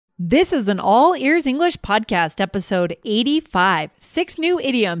This is an All Ears English podcast, episode 85, 6 new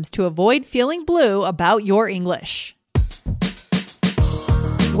idioms to avoid feeling blue about your English.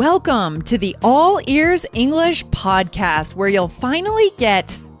 Welcome to the All Ears English podcast, where you'll finally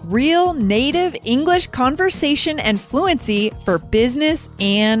get real native English conversation and fluency for business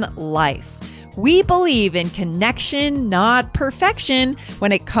and life. We believe in connection, not perfection,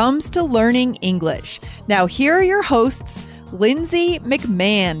 when it comes to learning English. Now, here are your hosts, Lindsay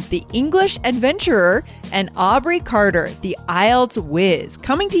McMahon, the English adventurer, and Aubrey Carter, the IELTS whiz,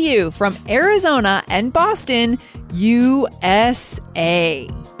 coming to you from Arizona and Boston, USA.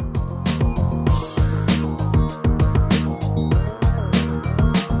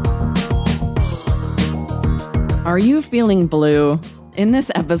 Are you feeling blue? In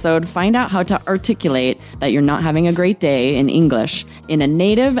this episode, find out how to articulate that you're not having a great day in English in a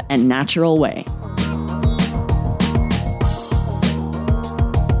native and natural way.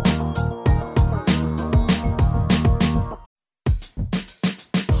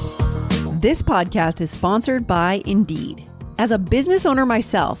 This podcast is sponsored by Indeed. As a business owner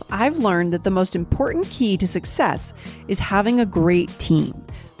myself, I've learned that the most important key to success is having a great team.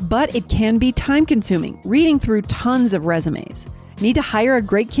 But it can be time-consuming, reading through tons of resumes. Need to hire a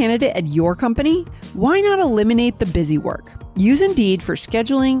great candidate at your company? Why not eliminate the busy work? Use Indeed for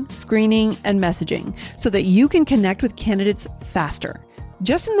scheduling, screening, and messaging so that you can connect with candidates faster.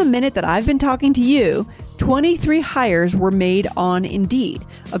 Just in the minute that I've been talking to you, 23 hires were made on Indeed,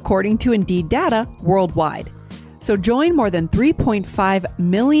 according to Indeed data worldwide. So join more than 3.5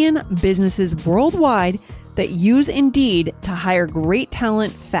 million businesses worldwide that use Indeed to hire great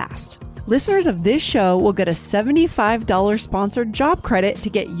talent fast. Listeners of this show will get a $75 sponsored job credit to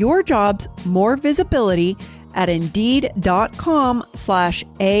get your jobs more visibility at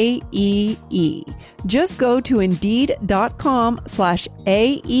Indeed.com/AEE. Just go to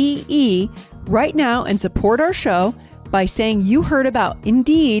Indeed.com/AEE right now and support our show by saying you heard about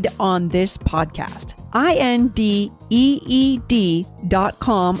Indeed on this podcast.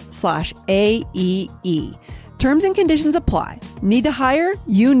 INDEED.com/AEE. Terms and conditions apply. Need to hire?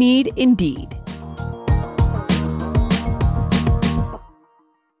 You need Indeed.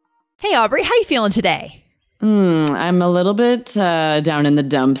 Hey, Aubrey, how you feeling today? I'm a little bit down in the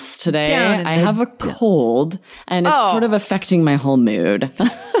dumps today. I have a cold, and it's sort of affecting my whole mood.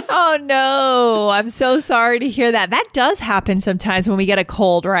 Oh, no. I'm so sorry to hear that. That does happen sometimes when we get a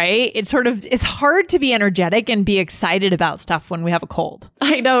cold, right? It's hard to be energetic and be excited about stuff when we have a cold.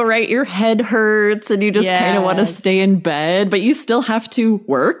 I know, right? Your head hurts and you just kind of want to stay in bed, but you still have to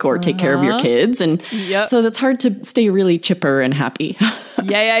work or take care of your kids. And so that's hard to stay really chipper and happy.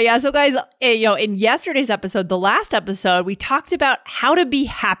 Yeah. So guys, in yesterday's episode, the last episode, we talked about how to be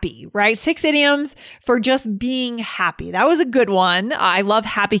happy, right? 6 idioms for just being happy. That was a good one. I love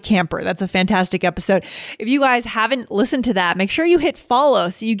Happy Camper. That's a fantastic episode. If you guys haven't listened to that, make sure you hit follow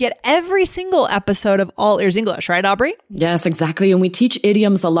so you get every single episode of All Ears English, right, Aubrey? Yes, exactly. And we teach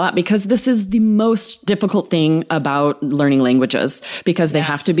idioms a lot because this is the most difficult thing about learning languages, because they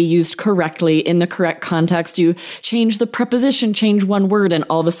have to be used correctly in the correct context. You change the preposition, change one word, and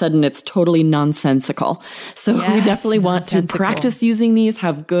all of a sudden it's totally nonsensical. So we definitely want to practice using these,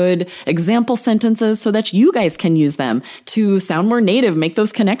 have good example sentences so that you guys can use them to sound more native, make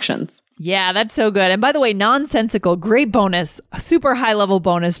those connections. Yeah, that's so good. And by the way, nonsensical, great bonus, a super high level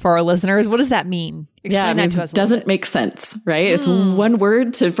bonus for our listeners. What does that mean? Explain that to us. It doesn't make sense, right? It's one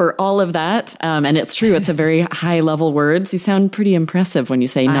word for all of that. And it's true. It's a very high level words. You sound pretty impressive when you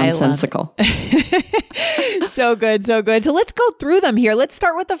say nonsensical. So good. So let's go through them here. Let's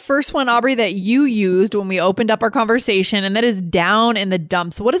start with the first one, Aubrey, that you used when we opened up our conversation, and that is down in the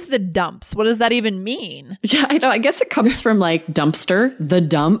dumps. What is the dumps? What does that even mean? Yeah, I know. I guess it comes from like dumpster. The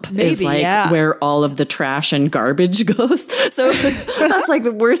dump is where all of the trash and garbage goes. So that's like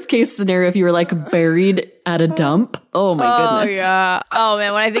the worst case scenario if you were like buried at a dump. Oh my goodness. Oh yeah. Oh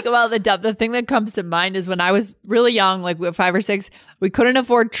man, when I think about the dump, the thing that comes to mind is when I was really young, like 5 or 6, we couldn't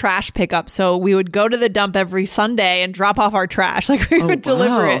afford trash pickup. So we would go to the dump every Sunday and drop off our trash. Like we would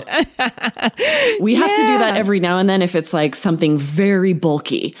deliver it. We have to do that every now and then if it's like something very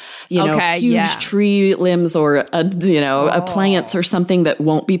bulky, huge tree limbs or a plants or something that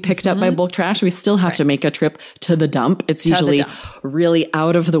won't be picked up by bulk trash. We still have to make a trip to the dump. It's usually really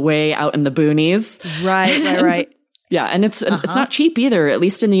out of the way, out in the boonies. Right. Yeah, and it's not cheap either. At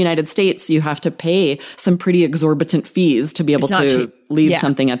least in the United States, you have to pay some pretty exorbitant fees to be able to leave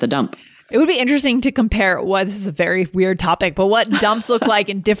something at the dump. It would be interesting to compare this is a very weird topic, but what dumps look like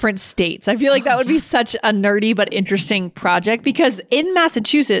in different states. I feel like that would be such a nerdy but interesting project, because in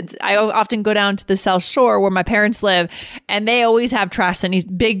Massachusetts, I often go down to the South Shore where my parents live, and they always have trash and these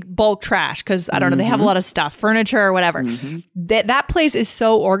big bulk trash because, I don't know, they have a lot of stuff, furniture or whatever. That place is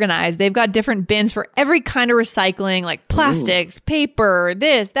so organized. They've got different bins for every kind of recycling, like plastics, paper,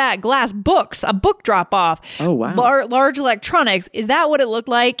 this, that, glass, books, a book drop off. Oh, wow. Large electronics. Is that what it looked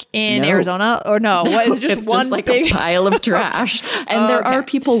like in Arizona, or no? What, is it just it's one just like big a pile of trash? And there are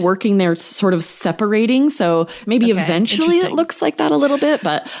people working there sort of separating. So maybe eventually it looks like that a little bit,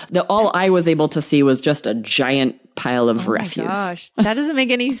 but all I was able to see was just a giant pile of refuse. My gosh, that doesn't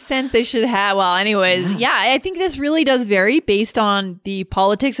make any sense. They should have, well, anyways, I think this really does vary based on the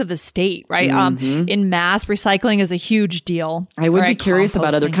politics of the state, right? In Mass, recycling is a huge deal. I would be curious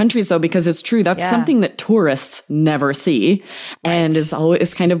about other countries though, because it's true. That's something that tourists never see and is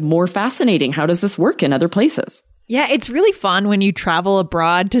always kind of more fascinating. How does this work in other places? Yeah, it's really fun when you travel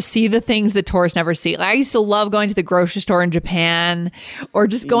abroad to see the things that tourists never see. Like, I used to love going to the grocery store in Japan, or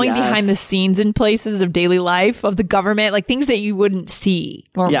just going behind the scenes in places of daily life of the government, like things that you wouldn't see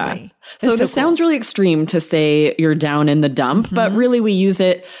normally. Yeah. So this sounds really extreme to say you're down in the dump, but really we use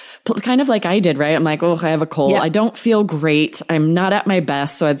it kind of like I did, right? I'm like, I have a cold. I don't feel great. I'm not at my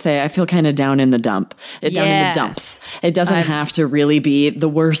best. So I'd say I feel kind of down in the dump, down in the dumps. It doesn't have to really be the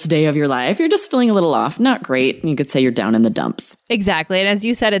worst day of your life. You're just feeling a little off. Not great. You could say you're down in the dumps. Exactly. And as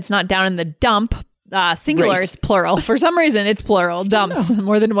you said, it's not down in the dump. Singular, it's plural. For some reason, it's plural. Dumps,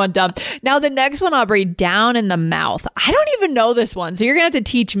 more than one dump. Now, the next one, Aubrey, down in the mouth. I don't even know this one, so you're going to have to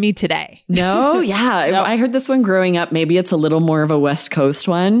teach me today. No? Yeah. Nope. I heard this one growing up. Maybe it's a little more of a West Coast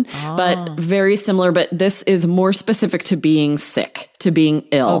one, but very similar. But this is more specific to being sick, to being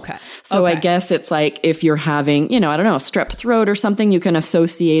ill. Okay. So I guess it's like if you're having, I don't know, strep throat or something, you can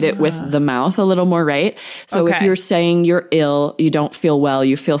associate it with the mouth a little more, right? So if you're saying you're ill, you don't feel well,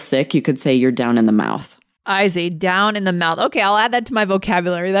 you feel sick, you could say you're down in the mouth. I see. Down in the mouth. Okay, I'll add that to my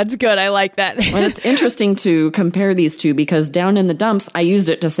vocabulary. That's good. I like that. Well, it's interesting to compare these two, because down in the dumps, I used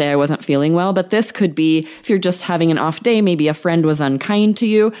it to say I wasn't feeling well, but this could be if you're just having an off day, maybe a friend was unkind to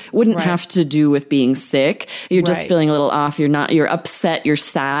you, wouldn't have to do with being sick. You're just feeling a little off. You're upset, you're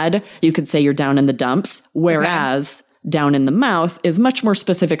sad. You could say you're down in the dumps, whereas down in the mouth is much more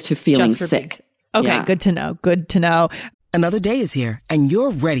specific to feeling sick. Okay, good to know. Good to know. Another day is here, and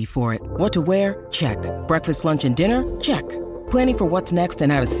you're ready for it. What to wear? Check. Breakfast, lunch, and dinner? Check. Planning for what's next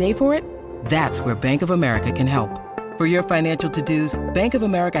and how to save for it? That's where Bank of America can help. For your financial to-dos, Bank of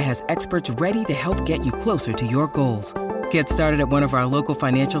America has experts ready to help get you closer to your goals. Get started at one of our local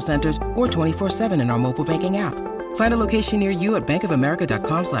financial centers or 24/7 in our mobile banking app. Find a location near you at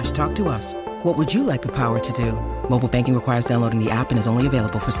bankofamerica.com/talktous. What would you like the power to do? Mobile banking requires downloading the app and is only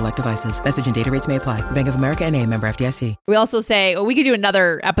available for select devices. Message and data rates may apply. Bank of America NA, member FDIC. We also say, we could do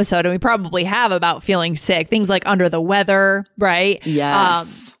another episode, and we probably have, about feeling sick. Things like under the weather, right?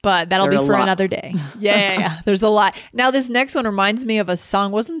 Yes. But that'll be for another day. Yeah. There's a lot. Now, this next one reminds me of a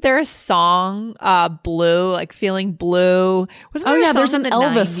song. Wasn't there a song, Blue, like feeling blue? Wasn't there there's an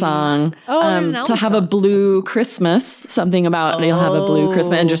Elvis song. There's an Elvis to have a blue Christmas. Something about you'll have a blue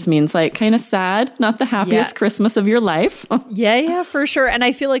Christmas. And just means like kind of sad, not the happiest Christmas of your life. Yeah, for sure. And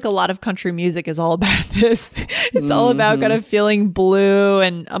I feel like a lot of country music is all about this. It's all about kind of feeling blue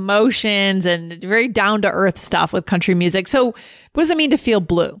and emotions and very down to earth stuff with country music. So what does it mean to feel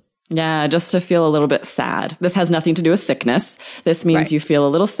blue? Yeah, just to feel a little bit sad. This has nothing to do with sickness. This means you feel a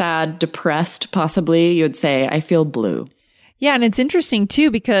little sad, depressed, possibly. You would say, I feel blue. Yeah, and it's interesting too,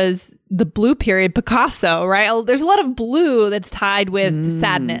 because the blue period, Picasso, right? There's a lot of blue that's tied with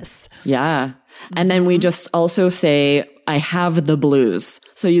sadness. Yeah. And then we just also say, I have the blues.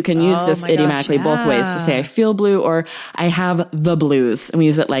 So you can use this idiomatically both ways to say I feel blue or I have the blues. And we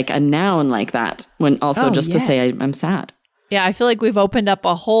use it like a noun like that, when also to say I'm sad. Yeah, I feel like we've opened up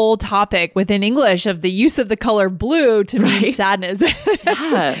a whole topic within English of the use of the color blue to mean sadness.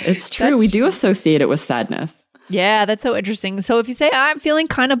 Yeah, it's true. We do associate it with sadness. Yeah, that's so interesting. So if you say, I'm feeling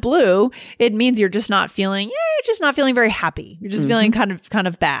kind of blue, it means you're just not feeling very happy. You're just feeling kind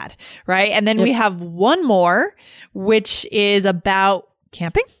of bad, right? And then we have one more, which is about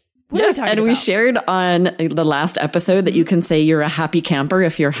camping. Yes, and we shared on the last episode that you can say you're a happy camper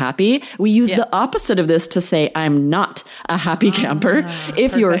if you're happy. We use the opposite of this to say I'm not a happy camper.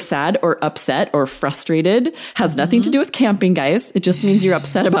 If you're sad or upset or frustrated, has nothing to do with camping, guys. It just means you're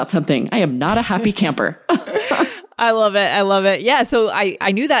upset about something. I am not a happy camper. I love it. I love it. Yeah. So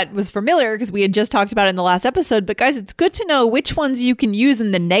I knew that was familiar because we had just talked about it in the last episode. But guys, it's good to know which ones you can use in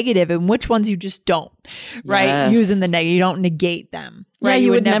the negative and which ones you just don't, right? Yes. Use in the negative. You don't negate them. Right? Yeah,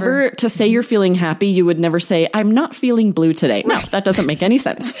 you would never, to say you're feeling happy, you would never say, I'm not feeling blue today. No, that doesn't make any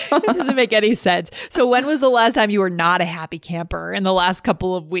sense. It doesn't make any sense. So when was the last time you were not a happy camper in the last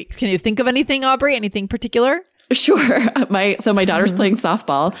couple of weeks? Can you think of anything, Aubrey? Anything particular? Sure. My daughter's playing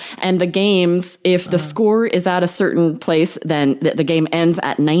softball, and the games, if the score is at a certain place, then the game ends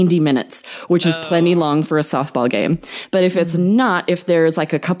at 90 minutes, which is plenty long for a softball game. But if it's not, if there's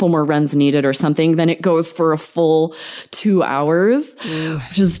like a couple more runs needed or something, then it goes for a full 2 hours,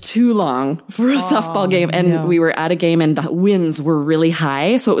 which is too long for a softball game. And we were at a game and the winds were really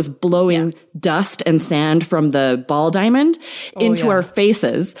high. So it was blowing dust and sand from the ball diamond into our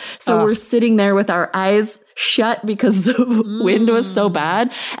faces. So we're sitting there with our eyes shut because the wind was so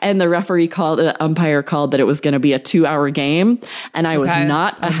bad. And the umpire called that it was going to be a 2-hour game. And I was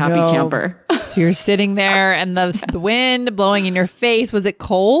not a happy camper. So you're sitting there and the wind blowing in your face. Was it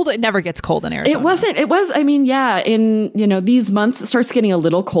cold? It never gets cold in Arizona. It wasn't. It was, I mean, yeah, in, these months it starts getting a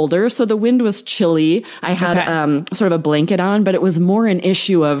little colder. So the wind was chilly. I had sort of a blanket on, but it was more an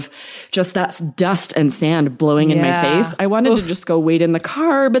issue of just that dust and sand blowing in my face. I wanted to just go wait in the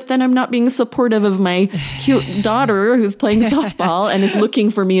car, but then I'm not being supportive of my cute daughter who's playing softball and is looking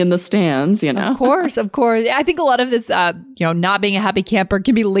for me in the stands, Of course. I think a lot of this, not being a happy camper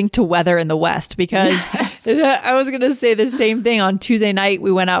can be linked to weather in the West because I was going to say the same thing. On Tuesday night,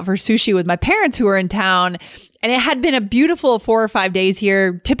 we went out for sushi with my parents who were in town. And it had been a beautiful 4 or 5 days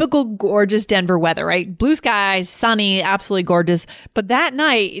here, typical gorgeous Denver weather, right? Blue skies, sunny, absolutely gorgeous. But that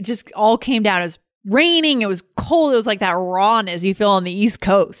night, it just all came down. It was raining. It was cold. It was like that rawness you feel on the East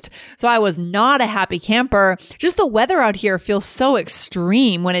Coast. So I was not a happy camper. Just the weather out here feels so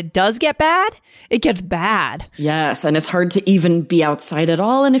extreme. When it does get bad, it gets bad. Yes. And it's hard to even be outside at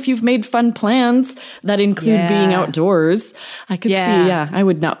all. And if you've made fun plans that include being outdoors, I could see, I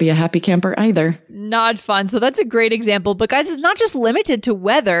would not be a happy camper either. Not fun. So that's a great example. But guys, it's not just limited to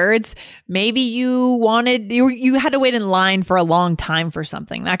weather. It's maybe you had to wait in line for a long time for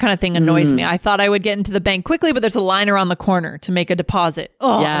something. That kind of thing annoys me. I thought I would get into the bank quickly, but there's a line around the corner to make a deposit.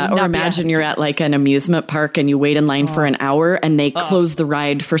 Or imagine you're at like an amusement park and you wait in line for an hour and they close the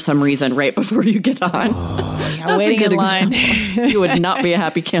ride for some reason right before you get on. That's waiting a good in line. You would not be a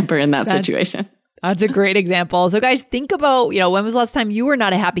happy camper in that situation. That's a great example. So guys, think about, when was the last time you were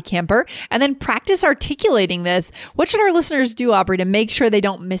not a happy camper? And then practice articulating this. What should our listeners do, Aubrey, to make sure they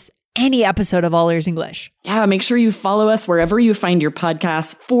don't miss any episode of All Ears English? Yeah, make sure you follow us wherever you find your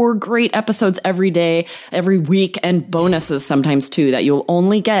podcasts. 4 great episodes every day, every week, and bonuses sometimes too that you'll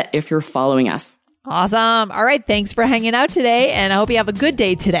only get if you're following us. Awesome. All right. Thanks for hanging out today. And I hope you have a good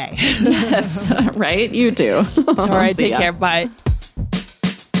day today. Yes. Right. You too. All right. Take care. Bye.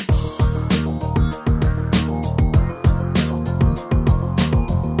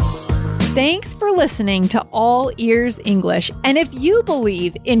 Thanks for listening to All Ears English. And if you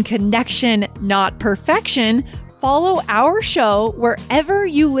believe in connection, not perfection, follow our show wherever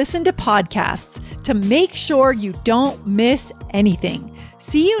you listen to podcasts to make sure you don't miss anything.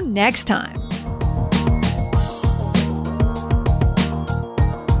 See you next time.